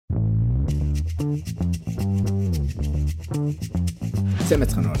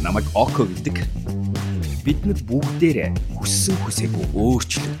Сэмэцхан намайг Око гэдэг. Бид нар бүгдээрээ хүссэн хүсээгүй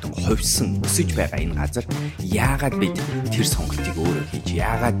өөрчлөгдөн хувьсан өсөж байгаа энэ газар яагаад бид тэр сонголтыг өөрөө хийж,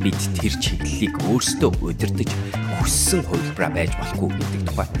 яагаад бид тэр чиглэлийг өөрсдөө удирдах хүссэн хувилбараа байж болохгүй гэдэг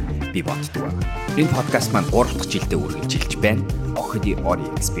тухай би боддог байна. Энэ подкаст маань 3 дахь жилдээ үргэлжилж байна. Okodi Ori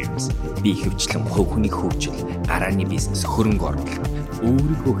Experience. Би хөвчлэн хувь хүний хөгжил, гарааны бизнес, хөрөнгө оруулалт,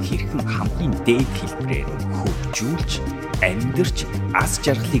 өөрийгөө хэрхэн хамгийн дээд хэлбэрээр хөгжүүлж, амьдарч, аз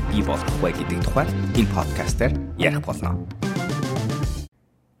жаргалыг бий болгох вэ гэдэг тухай энэ подкастаар ярих болно.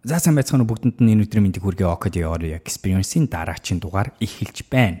 За сайн байцгаана уу бүгдэнд нь энэ өдрийн мэндийг хүргэе. Okodi Ori Experience-ийн дараагийн дугаар эхэлж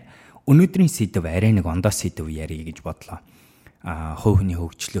байна. Өнөөдрийн сэдв арай нэг ондоо сэдв ярих гэж бодлоо. Хувь хүний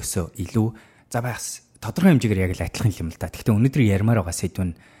хөгжлөөсөө илүү багс тодорхой хэмжээгээр яг л адилхан юм л да. Гэхдээ өнөөдөр ярмаар байгаа сэдв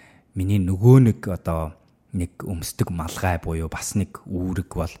нь миний нөгөө нэг өмсдөг малгай буюу бас нэг үүрэг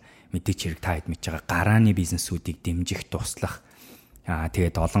бол мэдээч хэрэг та хэд мэдж байгаа гарааны бизнесүүдийг дэмжих туслах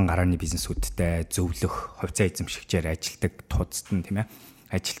тэгээд олон гарааны бизнесүүдтэй зөвлөх хувьцаа эзэмшигчээр ажилдаг туудсд нь тийм ээ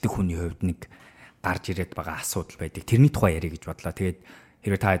ажилтдаг хүний хувьд нэг гарч ирээд байгаа асуудал байдаг. Тэрний тухай ярих гэж бодлоо. Тэгээд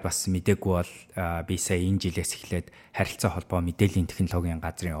хэрвээ та хэд бас мдэггүй бол би сая энэ жилээс эхлээд харилцаа холбоо мэдээллийн технологийн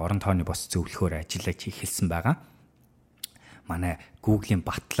газрын орон тооны бос зөвлөхөөр ажиллаж эхэлсэн байгаа. Манай Google-ийн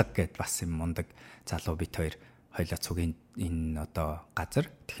Батлаг гэдээ бас юм мундаг залуу бит хоёр хоёлаа цугийн энэ газар,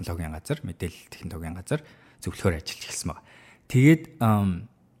 технологийн газар, мэдээлэл технологийн газар зөвлөхөөр ажиллаж эхэлсэн байгаа. Тэгээд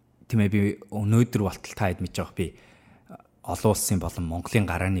тийм ээ би өнөөдөр болтол та хэд мэдж байгаа би олон улсын болон Монголын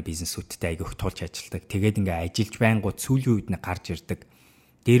гарааны бизнесүүдтэй айгүйх тулж ажилладаг. Тэгээд ингээ ажиллаж байнгут сүүлийн үед нэг гарч ирдэг.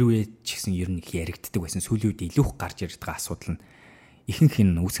 Дээр үе ч гэсэн ер нь их яригддаг байсан. Сүүлийн үед илүү их гарч ирдэг асуудал нь ихэнх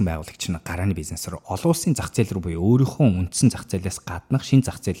нь үүсгэн байгуулагч нь гарааны бизнесээр олон улсын зах зээл рүү буюу өөрийнхөө үндсэн зах зээлээс гаднах шинэ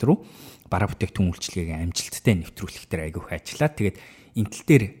зах зээл рүү бараа бүтээгдэхүүн үйлчилгээг амжилттай нэвтрүүлэх дээр айгүйх ажиллаад тэгээд энэ тал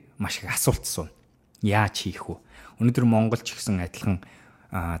дээр маш их асуулт асууна. Яаж хийх вэ? Өнөөдөр Монгол ч гэсэн адилхан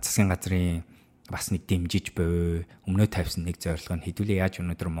засгийн газрын бас нэг дэмжиж буй өмнөө тавьсан нэг зорилго нь хэдүүлээ яаж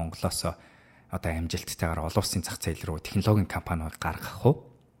өнөөдөр Монголоос амжилттайгаар олон улсын зах зээл рүү технологийн компаниуд гаргах вэ?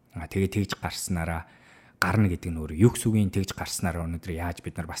 Тэгээд тэгж гарснараа гарна гэдэг нь өөр юу гэсэн үг юм тэгж гарснараа өнөөдөр яаж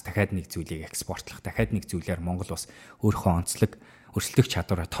бид нар бас дахиад нэг зүйлийг экспортлох, дахиад нэг зүйлээр Монгол улс өөрийнхөө онцлог өрсөлдөх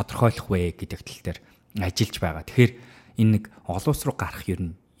чадвараа тодорхойлох вэ гэдэг тал дээр ажиллаж байгаа. Тэгэхээр энэ нэг олон улс руу гарах ер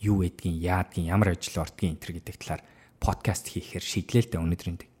нь юу гэдгийг, яадгийг, ямар ажил ордгийг энэ гэдэг талаар подкаст хийхээр шийдлээ л дээ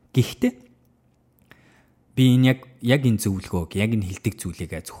өнөөдрийн. Гэхдээ би энэ яг энэ зөвлөгөөг, яг энэ хилдэг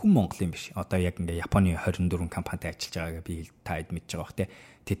зүйлийг зөвхөн Монголын биш. Яг ингээ Японы 24 компанитай ажиллаж байгаагаа би та хэд мэдж байгаа бох те.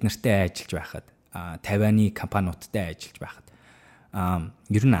 Тэд нартай ажиллаж байхад, Тайваны компаниудтай ажиллаж байхад,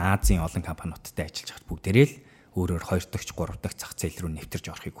 ер нь Азийн олон компаниудтай ажиллаж байхад бүгдээрээ л өөрөөр 2 дахь, 3 дахь зах зээл рүү нэвтэрж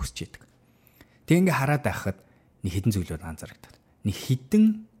орохыг хүсэж байдаг. Тэг ингээ хараад байхад нэг хідэн зүйлүүд анзаардаг. Нэг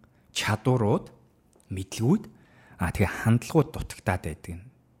хідэн чадварууд, мэдлгүүд, тэгээ хандлагууд дутагдаад байдаг нь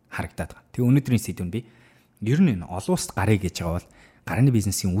харагдаад байгаа. Тэг өнөөдрийн сэдв нь би ер нь энэ олон улсад гарыг гэж байгаа бол гарааны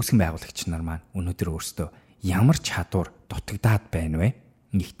бизнесийн үүсгэн байгуулагч нар маань өнөөдөр өөрсдөө ямар чадвар дутагдаад байна вэ?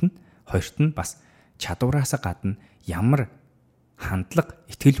 Нэгт нь, хоёрт нь бас чадвараас гадна ямар хандлага,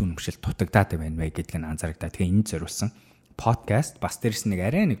 итгэл үнэмшил дутагдаад байна вэ гэдгийг нь анзаарагдаа. Тэгэхээр энэ зориулсан подкаст бас дээрс нэг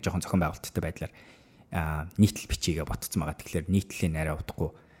арай нэг жоохон зохион байгуулалттай байдлаар нийтлэл бичигээ ботцсон байгаа. Тэгэхээр нийтлэлийн арай удахгүй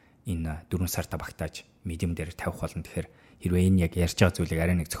энэ 4 сарда багтааж медиум дээр тавих болно. Тэгэхээр хэрвээ энэ яг ярьж байгаа зүйлийг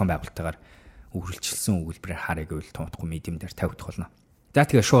арай нэг зохион байгуулалтаагаар үргэлжилсэн өгүүлбэрээр харъя гэвэл томтгүй медиум дээр тавигдах болно. За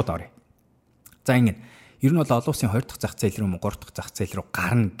тэгээ шууд оръё. За ингэ ер нь бол олон улсын 2 дахь зах зээл рүү 3 дахь зах зээл рүү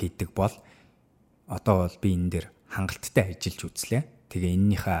гарна гэдэг бол одоо бол би энэ дээр хангалттай ажиллаж үзлээ. Тэгээ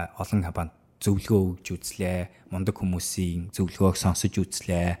энэнийхээ олон компанид зөвлөгөө өгж үзлээ. Мундаг хүмүүсийн зөвлөгөөг сонсож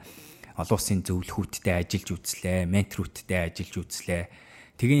үзлээ. Олон улсын зөвлөхүүдтэй ажиллаж үзлээ. Менторүүдтэй ажиллаж үзлээ.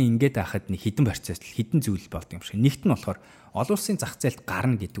 Тэгээ ингээд байхад нэг хідэн процесс, хідэн зүйл болдог юм шиг. Нэгт нь болохоор олон улсын зах зээлд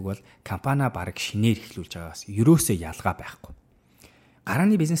гарна гэдэг бол компани бараг шинээр эхлүүлж байгаас ерөөсөө ялгаа байхгүй.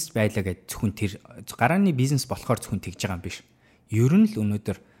 Гарааны бизнес байлаа гэж зөвхөн тэр гарааны бизнес болохоор зөвхөн тэгж байгаа юм биш. Ер нь л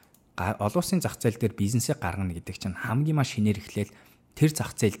өнөөдөр олон улсын зах зээл дээр бизнесээ гаргана гэдэг чинь хамгийн маш шинээр эхлээл тэр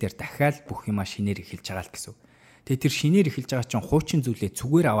зах зээл дээр дахиад бүх юма шинээр эхэлж байгаа л гэсэн. Тэгээ тэр шинээр эхэлж байгаа чинь хуучин зүйлээ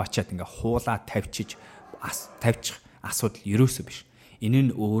зүгээр аваачаад ингээ хуулаа тавьчих асуудал ерөөсөө биш.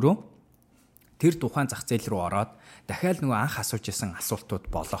 Энэ нь өөрөө тэр тухайн зах зээл рүү ороод дахиад нөгөө анх асууж исэн асуултууд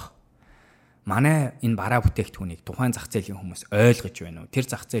болох. Манай энэ бараа бүтээгдэхүүнийг тухайн зах зээлийн хүмүүс ойлгож байна уу? Тэр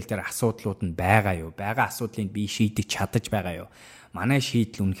зах зээл дээр асуудлууд нь байгаа юу? Байгаа асуудлыг би шийдэж чадаж байгаа юу? Манай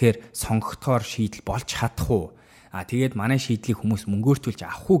шийдэл үнэхээр сонгогдохоор шийдэл болж чадах уу? Тэгээд манай шийдлийг хүмүүс мөнгөөртүүлж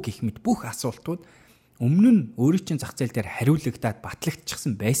авах уу гэх мэт бүх асуултууд өмнө нь өөрийн чинь зах зээл дээр хариулагдаад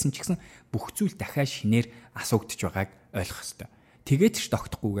батлагдчихсан байсан ч гэсэн бүх зүйл дахиад шинээр асуугдж байгааг ойлгох ёстой. Тэгээд ч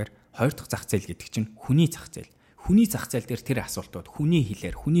тогтохгүйгээр хоёр дахь зах зээл гэдэг чинь хүний зах зээл. Хүний зах зээл дээр тэр асуултууд хүний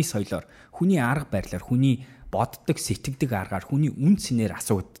хэлээр, хүний соёлоор, хүний арга барилаар, хүний боддог, сэтгэдэг аргаар, хүний үн цэнээр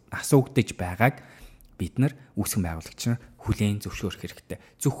асуугдаж байгааг бид нар үүсгэн байгуулагч нар хүлээн зөвшөөрөх хэрэгтэй.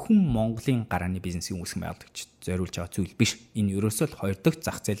 Зөвхөн Монголын гарааны бизнесийн үүсгэн байгуулагч зориулж байгаа зүйл биш. Энэ ерөөсөө л хоёр дахь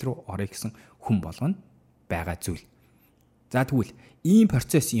зах зээл рүү орё гэсэн хүн болгоно байгаа зүйл. За тэгвэл ийм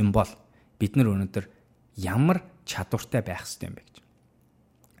процесс юм бол бид нар өнөөдөр ямар чадвартай байх хэрэгтэй юм бэ гэж.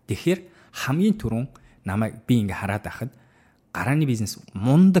 Тэгэхээр хамгийн түрүүн намайг би ингээ хараад байхад гарааны бизнес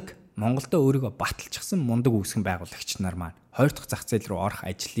мундаг Монголдо өөрийгөө баталчихсан мундаг үүсгэн байгуулагч нар маань хоёр дахь зах зээл рүү орох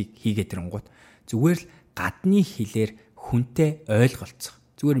ажлыг хийгээд ирэнгუთ зүгээр л гадны хэлээр хүнтэй ойлголцох.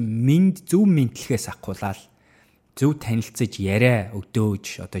 Зүгээр зөв мэдлэхээс ахгуулаад зөв танилцаж яриа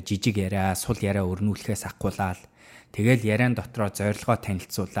өгдөөж одоо жижиг яриа, сул яриа өрнүүлэхээс ахгуулаад тэгэл яриан дотроо зорилгоо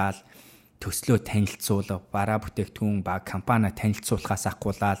танилцуулаад төслөө танилцуулах, бараа бүтээгдэхүүн ба компани танилцуулахаас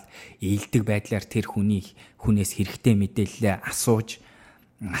ахгуулаад ээлдэг байдлаар тэр хүнээс хэрэгтэй мэдээлэл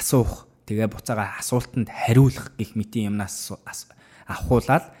асуух, тэгээ буцаага асуултанд хариулах гэх мэт юмнаас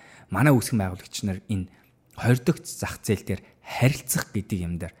ахуулаад манай үүсгэн байгуулагч нар энэ хоёр дахь зах зээл дээр харилцах гэдэг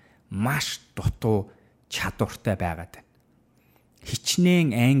юм дээр маш дутуу чадвартай байгаад байна.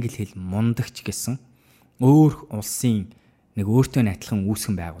 Хичнээн англи хэл мундагч гэсэн өөр улсын нэг өөртөө адилхан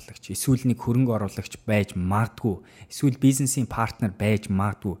үүсгэн байгуулагч, эсвэл нэг хөрөнгө оруулагч байж магадгүй, эсвэл бизнесийн партнер байж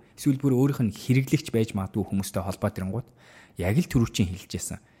магадгүй, эсвэл бүр өөрийнх нь хэрэглэгч байж магадгүй хүмүүстэй холбоод ирэнгуут яг л түрүүчийн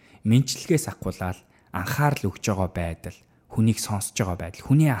хэлжсэн. Мэнчилгээс ахгуулаад анхаарал өгж байгаа байдал, хүнийг сонсож байгаа байдал,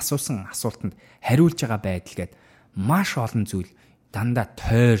 хүний асуусан асуултанд хариулж байгаа байдал гэд маш олон зүйл дандаа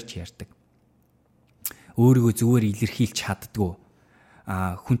тойрж ярьдаг. Өөрийгөө зүгээр илэрхийлж чаддгүй.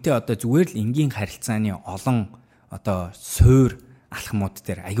 Хүнтэй одоо зүгээр л энгийн харилцааны олон одоо суур алхмууд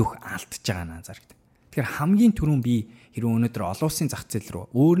дээр аягүйх алдж байгаа нь анзаардаг. Тэгэхээр хамгийн түрүүн би хэрвээ өнөөдөр олон улсын зах зээл рүү,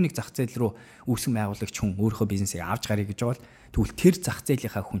 өөр нэг зах зээл рүү үүсгэн байгуулагч хүн өөрийнхөө бизнесийг авч гарыг гэж байгаа бол тэгвэл тэр зах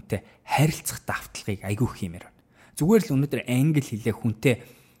зээлийнхаа хүнтэй харилцах давталгыг аягүйх хиймээр байна. Зүгээр л өнөөдөр англи хэлээ хүнтэй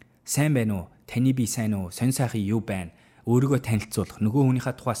сайн байна уу? Таны бие сайн уу? Сонь сайхан юу байна? Өөрийгөө танилцуулах, нөгөө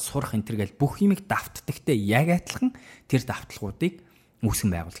хүнийхээ тухай сурах энэ төргээл бүх юмыг давтдагтай яг адилхан тэр давталгуудыг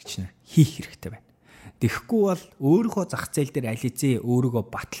үүсгэн байгуулагч нар хийх хэрэгтэй байна. Тэгэхгүй бол өөрийнхөө зах зээл дээр ализээ өөрийгөө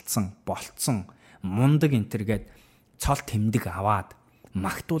баталсан, болцсон, мундаг энтергээд цол тэмдэг аваад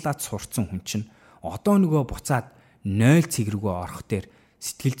магтуулаад сурцсан хүн чинь одоо нөгөө буцаад 0 цэг рүүгээ орох дээр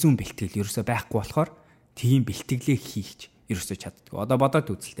сэтгэл зүйн бэлтгэл ерөөсөй байхгүй болохоор тийм бэлтгэлээ хийх ерөөсөй чаддгүй. Одоо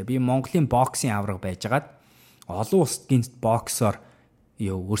бодоод үзэлтэй. Би Монголын боксing авраг байжгаад олон улсын боксоор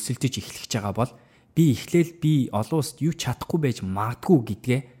өрсөлдөж эхлэж байгаа бол би олон улсад юу чадахгүй байж магадгүй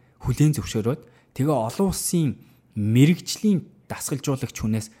гэдгээ хүлээн зөвшөөрөөд тэгээ олон улсын мэрэгжлийн дасгалжуулагч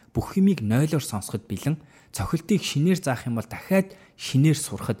хүнээс бүх юмыг нойлоор сонсоход бэлэн, цохилтыг шинээр заах юм бол дахиад шинээр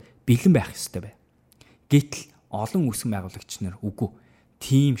сурахад бэлэн байх ёстой бай. Гэтэл олон үүсгэн байгуулагч нар үгүй.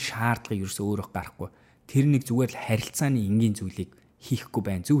 Тийм шаардлага ерөөсөө өөрөө гарахгүй. Тэр нэг зүгээр л харилцааны энгийн зүйлийг хийхгүй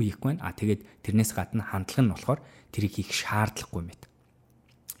байна, зөв хийхгүй байна. Тэгээд тэрнээс гадна хандлага нь болохоор тэрийг хийх шаардлагагүй юм байна.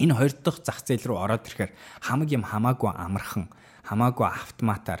 Энэ хоёр дахь зах зээл рүү ороод ирэхээр хамаагүй амархан, хамаагүй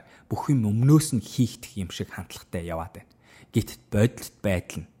автоматар бүх юм өмнөөс нь хийгдэх юм шиг хандлагатай яваад байна. Гэтэл бодолт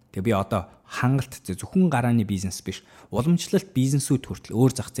байдал нь тэгээ би одоо хангалт зөвхөн гарааны бизнес биш, уламжлалт бизнесүүд хүртэл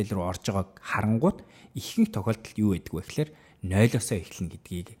өөр зах зээл рүү орж байгааг харангуут ихэнх тохиолдолд юу байдаг вэ гэхээр нойлосоо эхлэнэ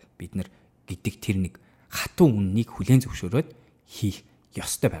гэдгийг бид нар гэдэг тэр нэг хатуу үннийг хүлээн зөвшөөрөөд хийх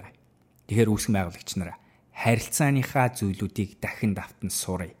ёстой байгаа. Тэгэхээр үүсгэн байгуулагч нараа харилцааныхаа зүйлүүдийг дахин давтан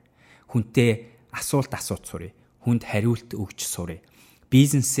сурыг. Хүнтэй асуулт сурыг. Хүнд хариулт өгч сурыг.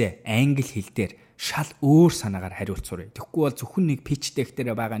 Бизнесээ англи хэл дээр шал өөр санаагаар хариулт сурыг. Тэгэхгүй бол зөвхөн нэг pitch deck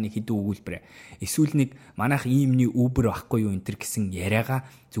дээр байгаа нэг хэдэн өгүүлбэр. Эсвэл нэг манайх иймний Uber байхгүй юу энэ төр гэсэн яриагаа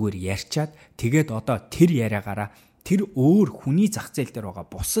зүгээр ярьчаад тэгээд одоо тэр яриагаараа тэр өөр хүний зах зээл дээр байгаа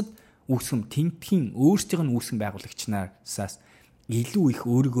бусад үүсгэн тэмтгийн өөрсдийнх нь үүсгэн байгуулагчнаасаас илүү их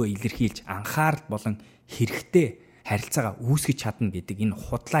өөрийгөө илэрхийлж анхаарал болон хэрэгтэй харилцаагаа үүсгэж чадна гэдэг энэ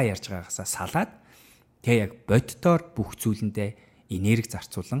худлаа ярьж байгаагасаа салаад тэгээ яг боддоор бүх зүйлэндээ энерги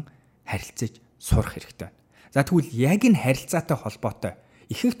зарцуулан харилцаж сурах хэрэгтэй байна. За тэгвэл яг энэ харилцаатай холбоотой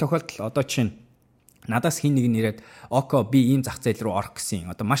ихэнх тохиолдолд одоо чинь надаас хин нэг нь ирээд око би ийм зах зээл рүү орох гэсэн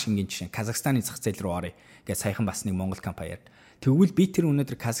одоо маш энгийн жишээ Казахстаны зах зээл рүү оръё гэж саяхан бас нэг Монгол компани ярьд. Тэгвэл би тэр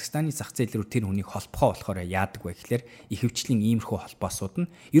өнөөдөр Казахстаны зах зээл рүү тэр хүнийг холбохоо болохоор яадаг вэ гэхээр ихэвчлэн иймэрхүү холбоосууд нь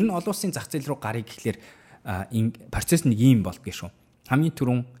ер нь олон улсын зах зээл рүү гарыг гэхлээр процесс нэг юм болдгоо шүү. Хамгийн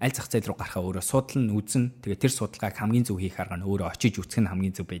түрүүн аль зах зээл рүү гарахаа өөрөө судална, үзнэ. Тэгээд тэр судалгааг хамгийн зөв хийх арга нь өөрөө очиж үзэх нь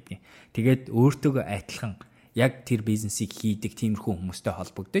хамгийн зөв байдгийг. Тэгээд өөртөөгөө адилхан яг тэр бизнесийг хийдэг тиймэрхүү хүмүүстэй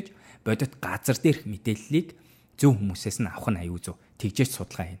холбогдож бодит газар дээрх мэдээллийг зөв хүмүүсээс нь авах нь аюу зөв. Тэгжээч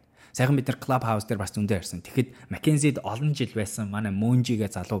судалгаа хийнэ. Сайхан бид нар Clubhouse дээр бас зөндөө ярьсан. Тэгэхэд McKinsey-д олон жил байсан манай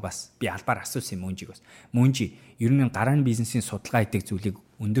Мөнжигээ залуу бас би албаар асуусан Мөнжиг бас. Мөнжи ер нь гарааны бизнесийн судалгаа гэдэг зүйлийг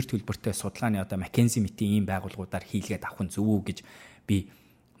өндөр төлбөртэй судалгааны одоо McKinsey мэтийн ийм байгууллагуудаар хийлгээд авах нь зөв үү гэж би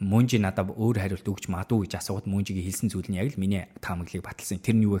Мөнжи надад өөр хариулт өгч магадгүй гэж асуугаад Мөнжигийн хэлсэн зүйл нь яг л миний таамаглалыг баталсан.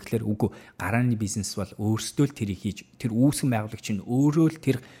 Тэр нь юу вэ гэхээр үгүй гарааны бизнес бол өөрсдөө л тэрийг хийж тэр үүсгэн байгуулагч нь өөрөө л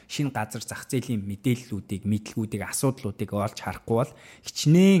тэр шинэ газар зах зээлийн мэдээллүүдийг, мэдлгүүдийг, асуудлуудыг олж харахгүй бол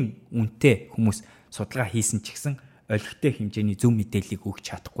хичнээн үнэтэй хүмүүс судалгаа хийсэн ч гэсэн олигтой хэмжээний зөв мэдээллийг өгч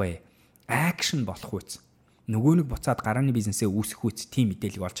чадахгүй. Акшн болох үз. Нөгөө нэг буцаад гарааны бизнесээ үүсгэх үз тийм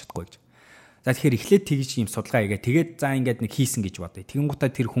мэдээллийг олж чадахгүй гэж. За тэгэхээр эхлээд тэгж юм судалгаа хийгээ. Тэгээд за ингээд нэг хийсэн гэж бодъё. Тэгэнгუутаа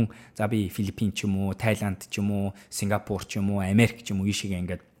тэр хүн за би Филиппин ч юм уу, Тайланд ч юм уу, Сингапур ч юм уу, Америк ч юм уу ийшээ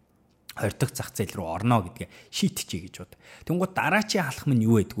ингээд 20 дахь зах зээл рүү орно гэдгээ шийтчихье гэж бод. Тэгэнгუут дараачийн алхам нь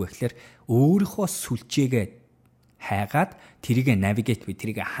юу байдг вэ гэхээр өөрийнхөө сүлжээгээ хайгаад тэрийг навигейт би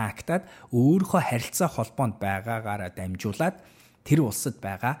тэрийг хаактаад өөрийнхөө харилцаа холбоонд байгаагаараа дамжуулаад тэр улсад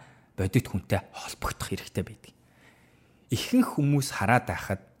байгаа бодит хүнтэй холбогдох хэрэгтэй байдаг. Ихэнх хүмүүс хараад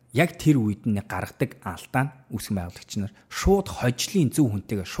байхад яг тэр үед нь гаргадаг алдаа нь үүсгэн байгуулагч нар шууд хожлын зөв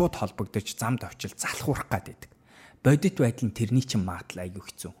хүнтэйгээ шууд холбогдож замд очил залхуурах гэдэг. Бодит байдал нь тэрний чинь магадлал аягүй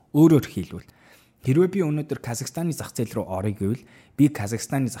хэцүү. Өөрөөр хэлбэл хэрвээ би өнөөдөр Казахстаны зах зээл рүү орё гэвэл би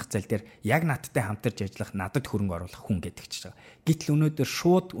Казахстаны зах зээл дээр яг надтай хамтарч ажиллах, надад хөрөнгө оруулах хүн гэдэг ч байгаа. Гэтэл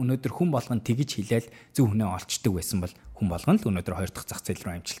өнөөдөр хүн болгон тэгж хэлээл зөв хүнээ олчдөг байсан бол хүн болгон л өнөөдөр 2 дахь зах зээл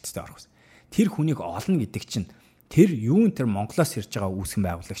рүү амжилттай орох гэсэн. Тэр хүнийг олно гэдэг чинь тэр Монголоос ирж байгаа үүсгэн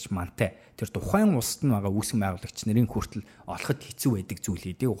байгуулагч мантай тэр тухайн улсад нь байгаа үүсгэн байгуулагч нарын хүртэл олоход хэцүү байдаг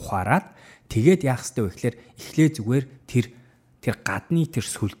зүйлүүдийг ухаарад тэгээд яах ёстой вэ гэхээр эхлээ зүгээр тэр гадны тэр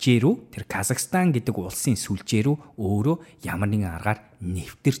сүлжээ рүү тэр Казахстан гэдэг улсын сүлжээ рүү өөрөө ямар нэгэн аргаар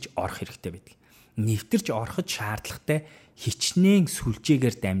нэвтэрч орох хэрэгтэй байдаг. Нэвтэрч ороход шаардлагатай хичнээн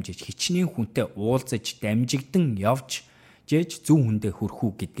сүлжээгээр дамжиж хичнээн хүнтэй уулзаж дамжигдан явж жээж зөв хүндээ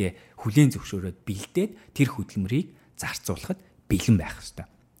хүрхүү гэдгээ хүлээн зөвшөөрөөд бэлдээд тэр хөдөлмөрийг зарцуулахад бэлэн байх хэрэгтэй.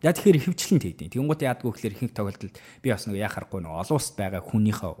 За тэгэхээр ихэвчлэн тэгдэг. Тэгэнгუთ яадгүй гэхээр ихэнх тохиолдолд би бас нэг яхахгүй нэг олон улсад байгаа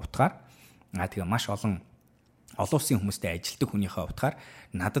хүнийхээ утгаар тэгээ маш олон улсын хүмүүстэй ажилтдаг хүнийхээ утгаар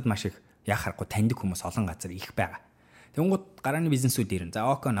надад маш их яхахгүй таньдаг хүмүүс олон газар их байгаа. Тэгэнгუთ гарааны бизнесүүд ирэн.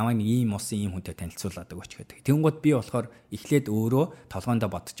 За окей намайг нэг ийм улсын ийм хүнтэй танилцуулаад өгөөч гэдэг. Тэгэнгუთ би болохоор эхлээд өөрөө толгоондоо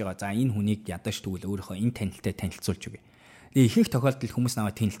бодож байгаа. За энэ хүнийг ядаж тэгвэл өөрийнхөө энэ танилтай танилцуулж өгье. Тэгээ ихэнх тохиолдолд хүмүүс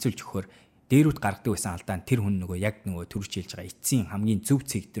намайг танилцуулж өгөхөөр дээрүүд гаргадаг байсан алдаа нь тэр хүн нөгөө яг нөгөө төрж хэлж байгаа эцсийн хамгийн зөв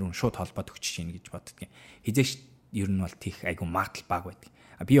цэг дээр нь шууд холбоод өгч чинь гэж боддгийн. Хизээш ер нь бол тийх айгу магадлал бага байдаг.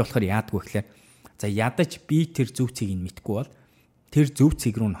 Би болохоор яадгүй гэхээр за ядаж би тэр зөв цэгийг мэдэхгүй бол тэр зөв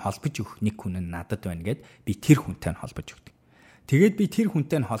цэг рүү нь холбож өгөх нэг хүн нь надад байна гэд би тэр хүнтэй нь холбож өгдөг. Тэгээд би тэр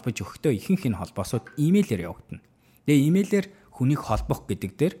хүнтэй нь холбож өгөхдөө ихэнх энэ холбоосууд имэйлээр явагдана. Тэгээ имэйлээр хүнийг холбох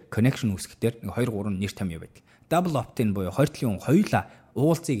гэдэг дээр connection үүсгэх дээр 2-3 нэр томьёо байдаг. Double opt-in буюу 20 хүн хоёулаа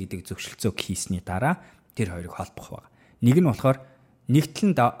уулзъя гэдэг зөвшөлтсөг хийсний дараа тэр хоёрыг холбох байна. Нэг нь болохоор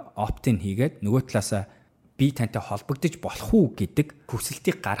нэгтлэн opt-in хийгээд нөгөө талаасаа би тантай холбогдож болох уу гэдэг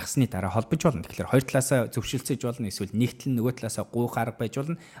хүсэлтийг гаргасны дараа холбож болно. Тэгэхээр хоёр талаасаа зөвшөлтсөж болно. Эсвэл нэгтлэн нөгөө талаасаа гуйх арга байж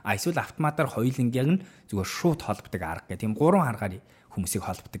болно. Эсвэл автоматар хоёулангийн нь зүгээр шууд холбдог арга гэх тийм 3 аргаар хүмүүсийг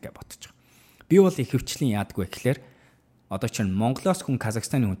холбдог гэж бодож байгаа. Би бол ихэвчлэн яадаггүй гэхээр одоо чинь Монголоос хүн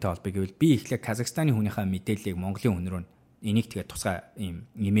Казахстаны хүнтэй холбоё гэвэл би эхлээд Казахстаны хүнийхээ мэдээллийг Монголын хүн рүү энийг тэгээд тусгай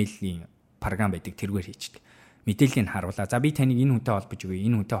ийм имэйлийн програм байдаг тэргээр хийчихдэг. Мэдээллийг харуулаа. За би таныг энэ хүнтэй холбож өгье.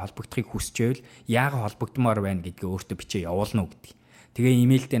 Энэ хүнтэй холбогдохыг хүсчихвэл яагаад холбогдмоор байна гэдгээ өөртөө бичээ явуулна уу гэдэг. Тэгээ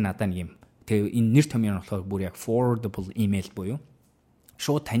имэйлдээ надад нэг юм. Тэгээ энэ нэр томьёо нь болохоор бүр яг forwardable email буюу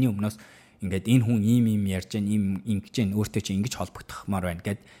шууд таны өмнөөс ингээд энэ хүн ийм ярьж гэн ийм ингэж гэн өөртөө чи ингэж холбогдохмаар байна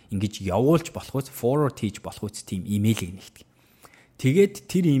гэд ингэж явуулж болох үс forward хийж болох үс тийм имэйлийг нэгтгэв. Тэгээд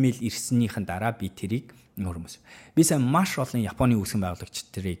тэр имэйл ирсэнийхэн дараа би тэрийг нөрмөс. Би сайн маш олон Японы үүсгэн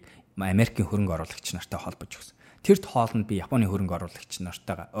байгуулагч тэрийг Америкийн хөрөнгө оруулагч нартай холбож өгсөн. Тэр хоолнд би Японы хөрөнгө оруулагч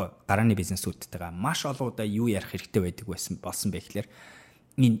нартайгаа гарааны бизнесүүдтэйгээ маш олон удаа юу ярих хэрэгтэй байдаг болсон бэ гэхээр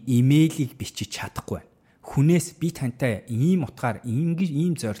энэ имэйлийг бичиж чадахгүй байна. Хүнээс би тантай ийм утгаар ингэж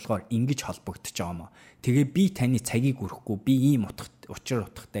ийм зорилгоор ингэж холбогдож байгаа юм аа. Тэгээ би таны цагийг өрөхгүй би ийм учир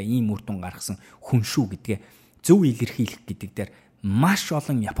утгатай ийм үр дүн гаргасан хүн шүү гэдгээ зөв илэрхийлэх гэдэг дээр маш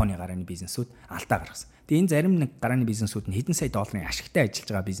олон Японы гарааны бизнесүүд алдаа гаргасан. Тэгээ энэ зарим нэг гарааны бизнесүүд нь хэдэн сая долларын ашигтай ажиллаж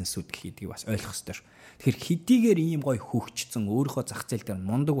байгаа бизнесүүд гэхийдгийг бас ойлгох ёстой шүү. Тэгэхээр хэдийгээр ийм гоё хөгжсөн өөрийнхөө зах зээл дээр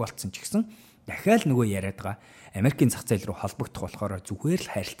мундаг болцсон ч гэсэн дахиад нөгөө яриад байгаа Америкийн зах зээл рүү холбогдох болохоор зүгээр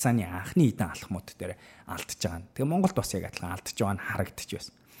л харилцааны анхны эдэн алхмууд дээр алдчихж байгаа. Тэгээ Монголд бас яг адилхан алдчихж байгаа нь харагдаж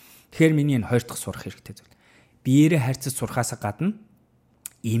байсан. Тэгэхээр миний энэ хоёр дахь сурах хэрэгтэй зүйл. Биеэрээ харьцаж сурахаас гадна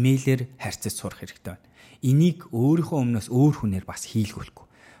имэйлээр харьцаж сурах хэрэгтэй байна. Энийг өөрийнхөө өмнөөс өөр хүнээр бас хийлгүүлэхгүй.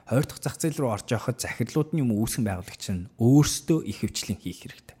 Хоёр дахь зах зээл рүү орж явахад захирлуудын юм үүсгэн байгуулагч нь өөрсдөө их хвчлэн хийх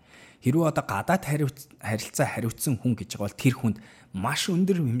хэрэгтэй. Хэрвээ одоо гадаад харилцаа хариуцсан хүн гэж байгаа бол тэр хүнд маш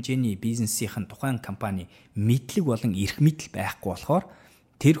өндөр хэмжээний бизнесийн тухайн компани мэдлэг болон эрх мэдэл байхгүй болохоор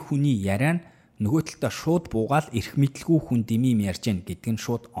тэр хүний яриа нь нөгөө талдаа шууд буугаал эрх мэдэлгүй хүн дэмим ярьж гин гэдэг нь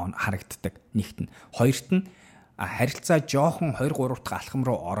шууд харагддаг. Нэгт нь. Хоёрт нь харилцаа жоохон 2-3 дахь алхам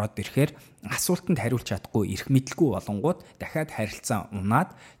руу ороод ирэхээр асуултанд хариулж чадахгүй эрх мэдэлгүй болонгууд дахиад харилцаа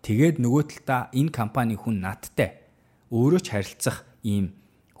унаад тэгээд нөгөө талдаа энэ компани хүн надтай өөрөө ч харилцах ийм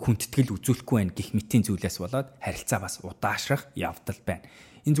хүндэтгэл үзүүлэхгүй байх гэх мэтийн зүйлээс болоод харилцаа бас удаашрах явдал байна.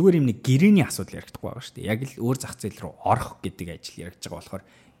 Энэ зүгээр юм нэг гэрээний асуудал яригдахгүй байгаа шүү дээ. Яг л өөр зах зээл рүү орох гэдэг ажил яригдж байгаа болохоор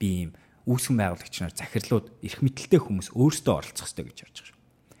би ийм үүсгэн байгуулагч нар захирлууд эрх мэдэлтэй хүмүүс өөрсдөө оролцох хэрэгтэй гэж ярьж байгаа шүү.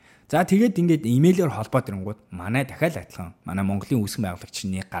 За тэгээд ингээд имэйлээр холбоод ирэнгүүт манай дахиад адилхан манай Монголын үүсгэн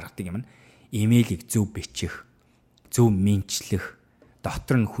байгуулагчны гаргадаг юм нь имэйлийг зөв бичих, зөв менчлэх,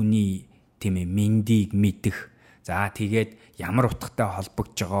 дотор нь хүний тийм ээ мэндийг мэдэх. За тэгээд ямар утгатай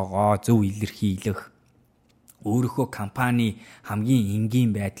холбогдож байгаагаа зөв илэрхийлэх, өөрийнхөө компани хамгийн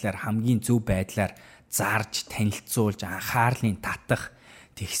энгийн байдлаар, хамгийн зөв байдлаар зарж, танилцуулж, анхаарлын татах,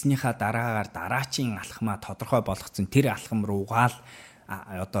 тэгснийхаа дараагаар дараачийн алхмаа тодорхой болгоцсон тэр алхам руугаал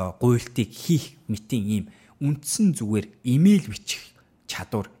одоо гуйлтыг хийх мэтийн ийм үндсэн зүгээр имэйл бичих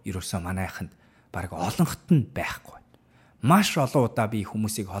чадвар ерөөсөө манайханд баг олонхот нь байхгүй. Маш олон удаа би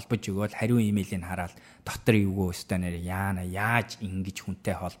хүмүүсийг холбож өгөөл хариу имэйлийг хараад дотор эвгүй өстөнөр яана яаж ингэж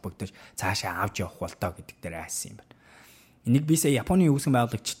хүнтэй холбогдож цаашаа авч явах болтоо гэдэг дээр айсан юм байна. Энийг би сая Японы үүсгэн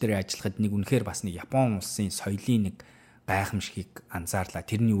байгуулагч дээр ажиллахад нэг үнэхээр бас нэг Япон улсын соёлын нэг гайхамшигыг анзаарлаа.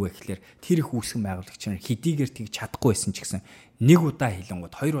 Тэрний юу вэ гэхээр тэр их үүсгэн байгуулагч нар хэдийгээр тэгж чадахгүй байсан ч гэсэн нэг удаа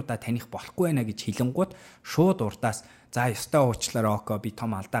хэлэнгууд, хоёр удаа таних болохгүй байна гэж хэлэнгууд шууд урдаас за ёстой уучлаарай око би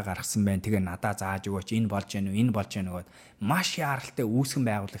том алдаа гаргасан байна. Тэгээ надаа зааж өгөөч энэ болж гэнэ үү, энэ болж гэнэ гэд маш яаралтай үүсгэн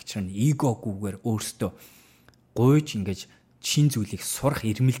байгуулагч нар эгогүйгээр өөрсдөө гуйж ингэж шин зүйлийг сурах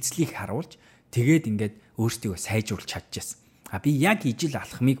ирмэлцлийг харуулж тэгээд ингээд өөрсдийгөө сайжруулж чадчихсан. А би яг ижил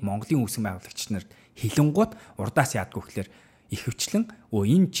алхмыг Монголын үүсгэн байгуулагч нарт хэлэнгууд урдаас яадгүй гэхээр их хвчлэн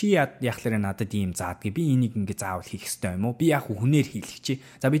энэ чи яахлаараа надад ийм заадгийг би энийг ингэ заавал хийх ёстой юм уу? Би яг хүнээр хийлгэх чи.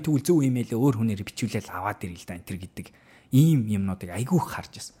 За би тэгвэл зөв имэйлээ өөр хүнээр бичүүлэл аваад ирэл да энэ төр гэдэг ийм юмнуудыг айгүйх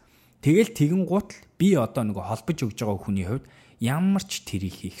харж байна. Тэгэл тэгэн гутал би одоо нөгөө холбож өгж байгаа хүний хувьд ямар ч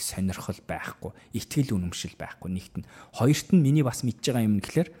тэрийг хийх сонирхол байхгүй, итгэл үнэмшил байхгүй нэгт нь. Хоёрт нь миний бас мэдж байгаа юм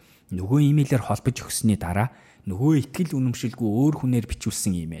гэхээр нөгөө имэйлээр холбож өгсөний дараа нөгөө итгэл үнэмшилгүй өөр хүнээр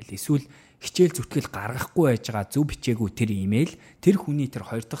бичүүлсэн имэйл эсвэл хичээл зүтгэл гаргахгүй байж байгаа зөв бичээгүй тэр имэйл тэр хүний тэр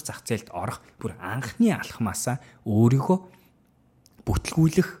хоёр дахь зах зээлд орох бүр анхны алхмаасаа өөрийгөө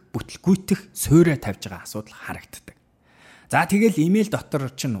бүтлгүйтэх суурай тавьж байгаа асуудал харагддаг. За тэгэл имэйл дотор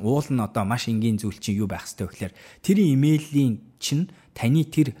чинь уул нь одоо маш энгийн зүйл чинь юу байх ёстой вэ гэхээр тэр имэйлийн чинь таны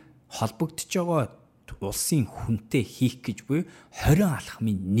тэр холбогдож байгаа улсын хүнтэй хийх гэж буй 20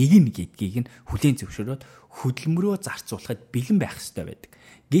 алхмын нэг нь гэдгийг нь хүлээн зөвшөөрөөд хөдөлмөрөө зарцуулахад бэлэн байх ёстой байдаг.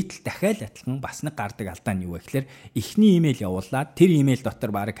 Гэтэл дахиад адилхан бас нэг гардаг алдаа нь юу вэ гэхээр эхний имэйл явуулаад тэр имэйл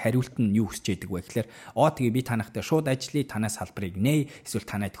дотор баг хариулт нь юу хүсэж байдаг вэ гэхээр тэгээ би танахтай шууд ажиллая, танаас салбарыг нээ, эсвэл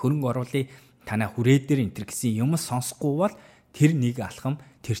танайд хөрөнгө оруулъя, танай хүрээ дээр энэ гэсэн юм сонсохгүй бол тэр нэг алхам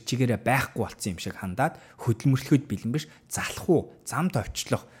тэр чигээрээ байхгүй болсон юм шиг хандаад хөдөлмөрлөхөд бэлэн биш, залах уу, зам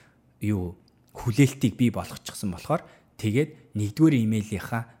товчлох хүлээлтийг бий болгочихсон болохоор тэгээд нэгдүгээр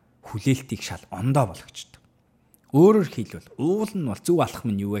имэйлийнхаа хүлээлтийг шал ондоо болгочдөг. Өөрөөр хэлбэл уул нь бол зөв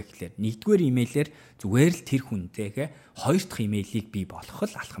алхам нь юу вэ гэхээр нэгдүгээр имэйлээр зүгээр л тэр хүнтэйгээ хоёр дахь имэйлийг бий болгох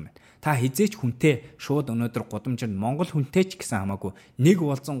л алхам байна. Та хизээч хүнтэй шууд өнөөдөр гудамжинд Монгол хүнтэй ч гэсэн хамаагүй нэг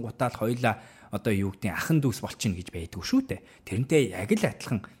уулзсан гутаал хоёлаа одоо юу гэдэг ахан дүүс болчихно гэж байдгүй шүү дээ. Тэрнтэй яг л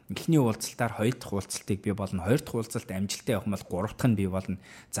адилхан эхний уулзалтаар хоёр дахь уулзалтыг бий болно. Хоёр дахь уулзалт амжилттай явах юм бол гурав дахь нь бий болно.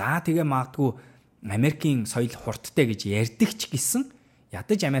 За тэгээ магадгүй Америкийн соёл хурдтай гэж ярьдаг ч гэсэн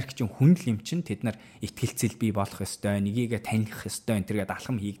ядаж Америкчин хүн л юм чинь тэд нар итгэлцэл бий болох ёстой, нэгийгээ таних ёстой энэ төргээд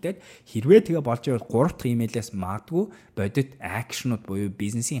алхам хийгдээд хэрвээ тэгээ болж байвал гурав дахь имэйлээс магадгүй бодит акшнууд буюу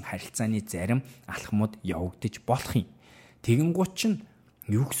бизнесийн харилцааны зарим алхмууд явагдаж болох юм. Тэгэнгუთ чинь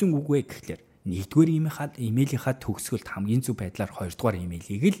юу гэсэн үг вэ гэхлээр нэгдүгээр имэйлийнхаа төгсгөлд хамгийн зөв байдлаар хоёрдугаар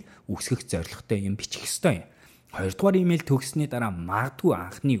имэйлийг л үүсгэх зорилготой юм бичих ёстой юм. Хоёрдугаар имэйл төгссөний дараа магадгүй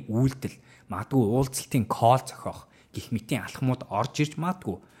анхны үйлдэл, магадгүй уулзалтын кол зохиох гэх мэтийн алхмууд орж ирж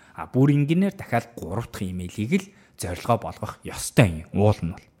магадгүй. Бүр ингэнээр дахиад 3 дахь имэйлийг л зорилгоо болгох ёстой юм. Уул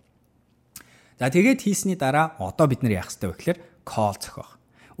нь бол. За тэгээд хийсний дараа одоо бид нар яах ёстой вэ гэхээр кол зохиох.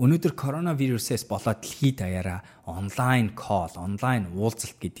 Өнөөдөр коронавирусээс болоод дэлхийд даяараа онлайн кол, онлайн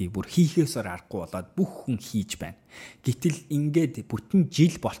уулзалт гэдгийг бүр хийхээсээр аргагүй болоод бүх хүн хийж байна. Гэтэл ингээд бүтэн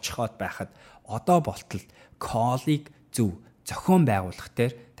жил болцоход байхад одоо болтол колыг зөв зохион байгуулах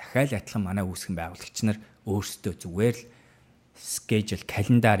дээр дахиад адилхан манай үүсгэн байгуулагч нар өөрсдөө зүгээр л schedule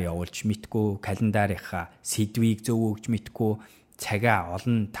календар явуулж мэдгүй, календарынхаа сэдвийг зөв өгж мэдгүй, цагаа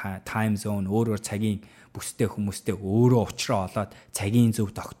олон time zone өөрөөр цагийн бүстэй хүмүүстэй өөрөө уулзраа олоод цагийн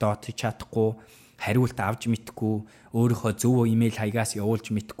зөв тогтоож чадахгүй, хариулт авч мэдгүй, өөрийнхөө зөв имэйл хаягаас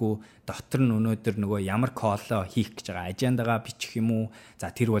явуулж мэдгүй, дотор нь өнөөдөр нөгөө ямар кол хийх гэж байгаа ажендагаа бичих юм уу?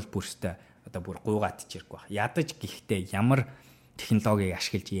 За тэр бол бүрстэ одоо бүр гуугаад чирэх байх. Ядаж гихтээ ямар технологиг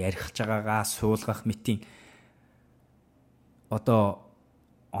ашиглаж ярих байгаагаа суулгах мэтийн одоо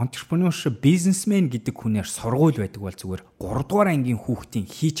entrepreneurship businessman гэдэг хүнээр сургууль байдаг бол зүгээр 3 дугаар ангийн хүүхдийн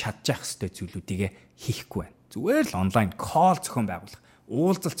хийж чадчих хэвээр зүйлүүдийг хийхгүй байна. Зүгээр л онлайн call зохион байгуулах,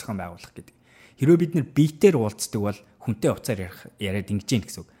 уулзалт зохион байгуулах гэдэг. Хэрвээ бид нэр биетээр уулздаг бол хүнтэй уцаар яриад ингэж гин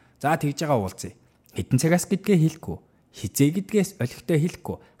гэсэн үг. За тэгж байгаа уулзъя. Хэдэн цагаас гэдгээ хэлэхгүй, хизээ гэдгээс олигтой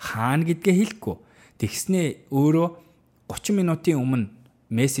хэлэхгүй, хаана гэдгээ хэлэхгүй. Тэгснээ өөрөө 30 минутын өмнө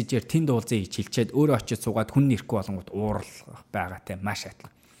мессежээр тэнд уулзъя гэж хэлчихэд өөрөө очиж суугаад хүн нэрэхгүй болонгууд уурлах байгаатай маш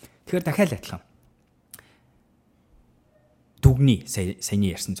адилхан. Тэгэхээр дахиад адилхан. Дүгний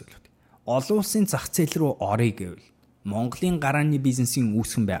саяны ярьсан зүйлүүд. Олон улсын зах зээл рүү орё гэвэл Монголын гарааны бизнесийн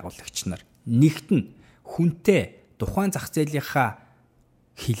үүсгэн байгуулагч нар нэгтэн хүнтэй тухайн зах зээлийнхаа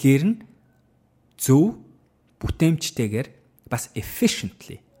хилээр нь зөв бүтээмжтэйгээр бас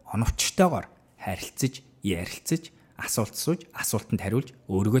efficiently оновчтойгоор харилцаж, ярилцаж, асуулт сууж, асуултанд хариулж,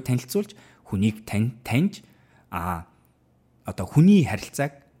 өөрийгөө танилцуулж, хүнийг таньж одоо хүний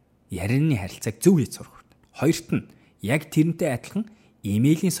харилцааг, ярианы харилцааг зөв хийж сурах. Хоёрт нь яг тэрнтэй адилхан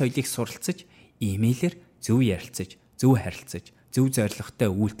имэйлийн соёлыг суралцаж, имэйлээр зөв ярилцаж, зөв харилцаж, зөв зорилготой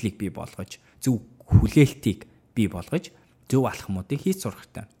үйлдэлийг бий болгож, зөв хүлээлтийг бий болгож, зөв алхмуудыг хийж сурах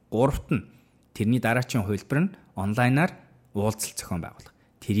хэрэгтэй. Гуравт нь тэрний дараачийн хувилбар нь онлайнаар уулзалт зохион байгуулах.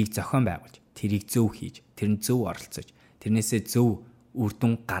 Тэрийг зохион байгуулж, тэрийг зөв хийж, тэрэнд зөв оролцож, тэрнээсээ зөв үр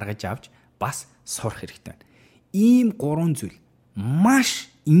дүн гаргаж авч бас сурах хэрэгтэй байна. Ийм гурван зүйл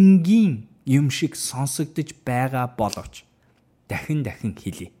маш энгийн юм шиг сонсогдож байгаа боловч дахин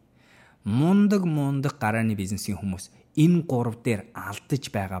хэлье. Мундаг гарааны бизнесийн хүмүүс энэ гурав дээр алдаж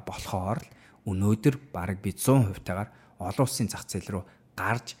байгаа болохоор өнөөдөр бараг би 100% таагаар олон улсын зах зээл рүү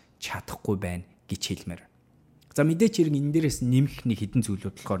гарч чадахгүй байна гэж хэлмээр. За мэдээч хэрэг энэ дээрээс нэмэх нэг хідэн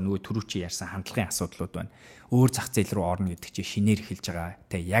зүйлүүд болохоор нөгөө түрүү чи ярьсан хандлагын асуудлууд байна. Өөр зах зээл рүү орно гэдэг чинь шинээр эхэлж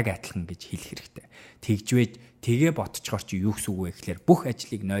байгаатай яг адилхан гэж хэлэх хэрэгтэй. Тэгжвэж тэгээ ботчгоор чи юу гэсэн үг вэ гэхээр бүх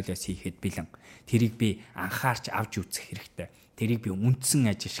ажлыг нойлоос хийхэд бэлэн. Тэрийг би анхаарч авч үзэх хэрэгтэй. Тэрийг би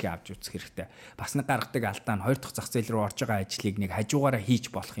үндсэн ажил шиг авч үзэх хэрэгтэй. Бас нэг гаргадаг алдаа нь хоёр дахь зах зээл рүү орж байгаа ажлыг нэг хажуугаараа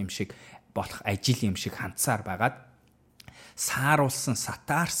хийж болох ажил юм шиг хандсаар байгаад сааруулсан,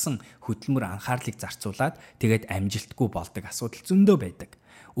 сатаарсан хөдөлмөр анхаарлыг зарцуулаад тэгээд амжилтгүй болдог асуудал зөндөө байдаг.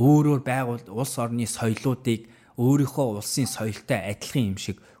 Өөрөөр байгуул улс орны соёлоодыг өөрийнхөө улсын соёлтой адилхан юм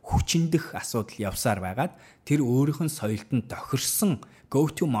шиг хүчиндэх асуудал явсаар байгаад тэр өөрийнх нь соёлд нь тохирсон go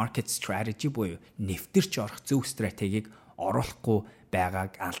to market strategy буюу нэвтэрч орох зөв стратегийг оруулахгүй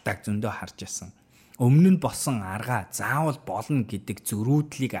байгааг алдааг зөндөө харж байсан. Өмнө нь болсон арга заавал болно гэдэг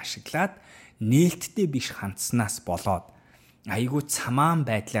зөрүүдлийг ашиглаад нээлттэй биш хандснаас болоод айгүй цамаан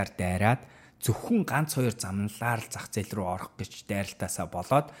байдлаар дайраад зөвхөн ганц хоёр замналаар л зах зээл рүү орох гэж дайралтаасаа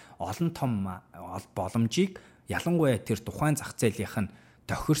болоод олон том боломжийг ялангуяа тэр тухайн зах зээлийнх нь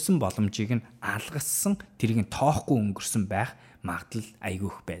тохирсон боломжийг нь алгассан тэрийг нь тоохгүй өнгөрсөн байх магадлал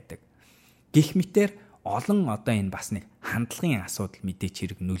айгүйх байдаг. Гэх мэтэр олон одоо энэ бас нэг хандлагын асуудал мэдээч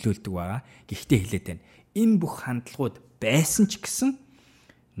хэрэг нөлөөлдөг байгаа. Гэхдээ хэлээд байна. Энэ бүх хандлагууд байсан ч гэсэн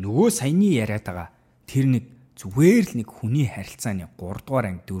нөгөө саяны яриад байгаа тэр нэг зүгээр л нэг хүний харилцааны 3 дугаар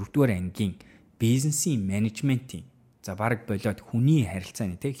анги, 4 дугаар ангийн бизнесийн менежментийн за баг болоод хүний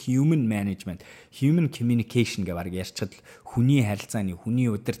харилцааны human management, human communication гэж баг ярьчихад хүний харилцааны,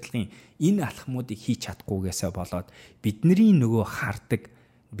 хүний удирдлагын энэ алхмуудыг хийж чадахгүйгээсээ болоод бидний нөгөө хардаг,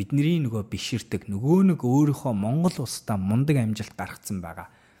 бидний нөгөө биширдэг, нөгөө нэг өөрийнхөө Монгол улсдаа мундаг амжилт гаргацсан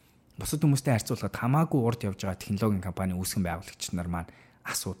байгаа. Бусад хүмүүстэй харьцуулахад хамаагүй урд явж байгаа технологийн компани үүсгэн байгуулагч нар маань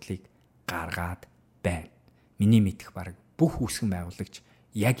асуудлыг гаргаад байна. Миний мэдэх баг бүх үүсгэн байгуулагч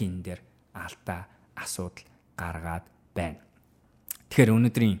яг энэ дээр алдаа асуудал гаргаад байна. Тэгэхээр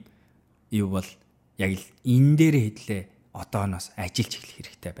өнөөдрийн юу бол яг л энэ дээр хэдлээ одооноос ажиллаж эхлэх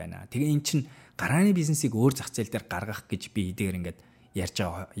хэрэгтэй байна. Тэгээ эн чинь гарааны бизнесийг өөр зах зээл дээр гаргах гэж би эдгээр ингээд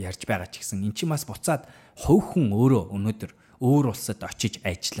ярьж байгаа ч гэсэн эн чинь бас буцаад хувь хүн өөрөө өнөөдөр өөр улсад очиж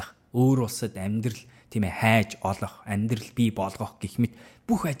ажиллах, өөр улсад амьдрал тийм ээ хайж олох, амьдрал бий болгох гэх мэт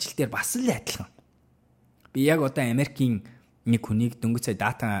бүх ажил дээр бас л адилхан. Би яг одоо Америкийн нэг хүнийг дөнгөж сая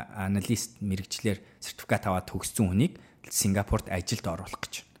дата аналист мэрэгчлэр сертификат аваад төгссөн хүнийг Сингапурт ажилд оруулах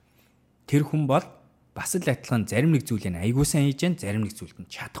гэж. Тэр хүн бол бас л адилхан зарим нэг зүйлийг айгуу сайн хийж гэн, зарим нэг зүйлд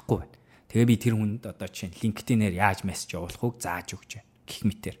нь чадахгүй байна. Тэгээ би тэр хүнд одоо чинь LinkedIn-ээр яаж мессеж явуулахыг зааж өгч байна. Гэх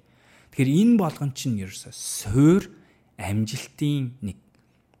мэтэр. Тэгэхээр энэ болгон чинь ерөөсөө суур амжилтын нэг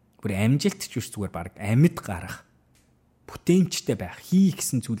бүр амжилт ч биш зүгээр баг амьд гарах бүтэнчтэй байх, хий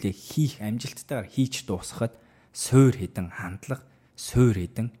гэсэн зүйлээ хийх амжилттайгаар хийж дуусгахад суур хэдэн хандлага, суур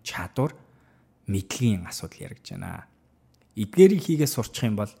хэдэн чадвар, мэдлэгийн асуудал яригдж байна. Эдгээрийг хийгээ сурчих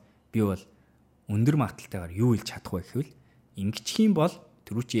юм бол би бол өндөр магадaltaйгаар юу хийж чадах вэ гэвэл ингэчих юм бол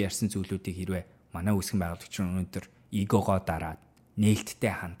түрүүчийн ярьсан зүйлүүдийг хэрвээ манай үүсгэн байгуулагч өнөөдөр эгогоо дараад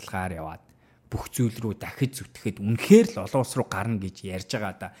нээлттэй хандлагаар яваад бүх зүйл рүү дахиж зүтгэхэд үнэхээр л олон улс руу гарна гэж ярьж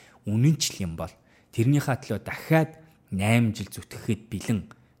байгаа да үнэн ч юм бол тэрнийхээ төлөө дахиад 8 жил зүтгэхэд бэлэн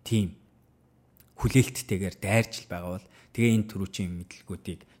тийм хүлээлттэйгээр дайрч байгаа бол тэгээ энэ түрүүчийн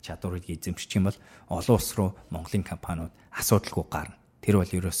мэдлэгүүдийг чадварыг эзэмшчих юм бол олон улс руу Монголын компаниуд асуудалгүй гарна. Тэр бол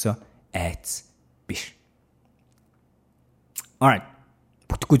ерөөсөө айц биш. Alright.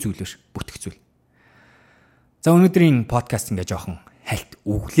 Бүтэхгүй зүйл биш, бүтэх зүйл. За өнөөдрийн подкаст ингээ жоохон хальт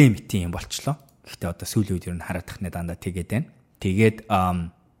өглөө мэтийн юм болчлоо. Гэхдээ одоо сүүлийн үед ер нь хараадах нэ дандаа тэгээд байна. Тэгээд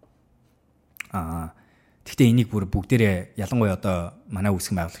гэхдээ энийг бүр бүгдээрээ ялангуяа одоо манай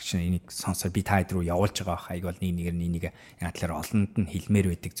үүсгэн байгуулагч энийг сонсоор би та хэд рүү явуулж байгаа бах. Аяг бол нэг нэг яа талаар олонд нь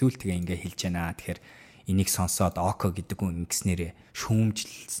хэлмээр байдаг зүйл тэгээ ингээ хэлж байна. Тэгэхээр энийг сонсоод око гэдэг үг ингэснээрээ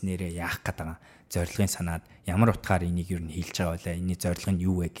шүүмжлснээрээ яах гээд байгаа зорилгын санаад ямар утгаар энийг юу н хэлж байгаа вэ? Энийн зорилго нь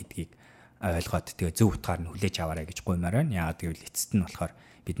юу вэ гэдгийг ойлгоод тэгээ зөв утгаар нь хүлээж аваарай гэж гуймаар байна. Яагаад гэвэл эцэст нь болохоор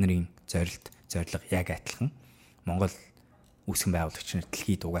бидний зорилго яг адилхан. Монгол үүсгэн байгуулагч нар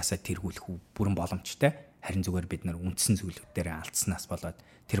дэлхийд угаасаа тэргүүлэх бүрэн боломжтой. Харин зүгээр бид нар үндсэн зүйлүүд дээр алдснаас болоод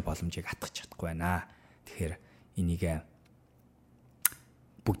тэр боломжийг атгах чадахгүй байна. Тэгэхээр энийг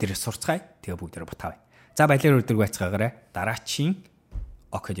бүгдээрээ сурцгаая. Тэгээ бүгдээрээ бутаавай. За баялаар өдрөг байцгаагаарай. Дараачийн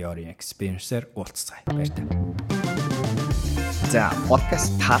Ocadiori experience-ээр уулзцгаая. Баярлалаа. За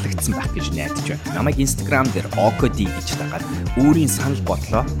подкаст таалагдсан байх гэж найдаж байна. Намайг Instagram дээр Ocadi гэж дагаад өөрийн санал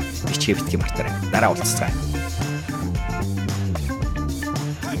бодлоо бичиж битгий мартаарай. Дараа уулзцгаая.